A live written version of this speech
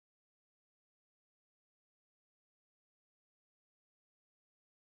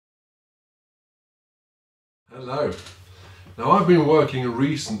Hello. Now I've been working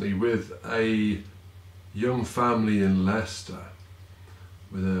recently with a young family in Leicester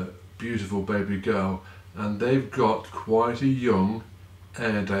with a beautiful baby girl, and they've got quite a young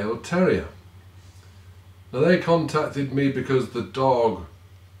Airedale Terrier. Now they contacted me because the dog,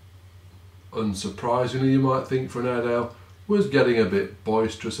 unsurprisingly you might think for an Airedale, was getting a bit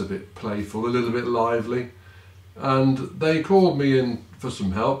boisterous, a bit playful, a little bit lively, and they called me in for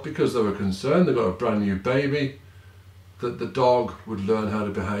some help because they were concerned. They've got a brand new baby, that the dog would learn how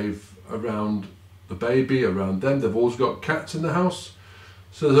to behave around the baby, around them. They've also got cats in the house,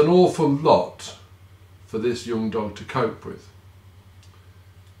 so there's an awful lot for this young dog to cope with.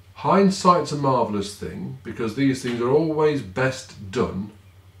 Hindsight's a marvellous thing, because these things are always best done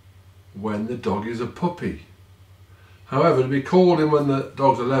when the dog is a puppy. However, to be called in when the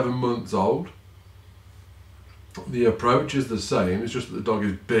dog's 11 months old, the approach is the same. It's just that the dog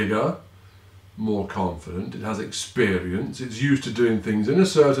is bigger, more confident, it has experience, it's used to doing things in a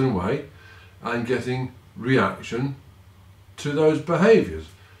certain way and getting reaction to those behaviours.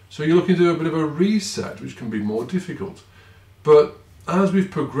 So you're looking to do a bit of a reset, which can be more difficult. But as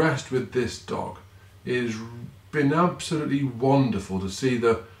we've progressed with this dog, it's been absolutely wonderful to see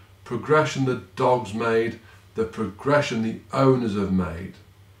the progression the dog's made, the progression the owners have made,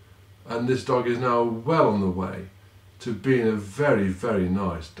 and this dog is now well on the way to being a very, very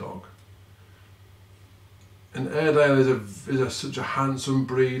nice dog. An Airedale is such a handsome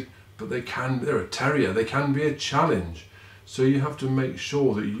breed, but they're a terrier, they can be a challenge. So you have to make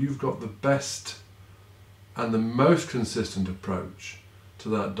sure that you've got the best and the most consistent approach to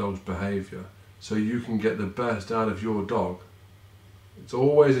that dog's behaviour, so you can get the best out of your dog. It's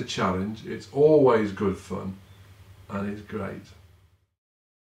always a challenge, it's always good fun, and it's great.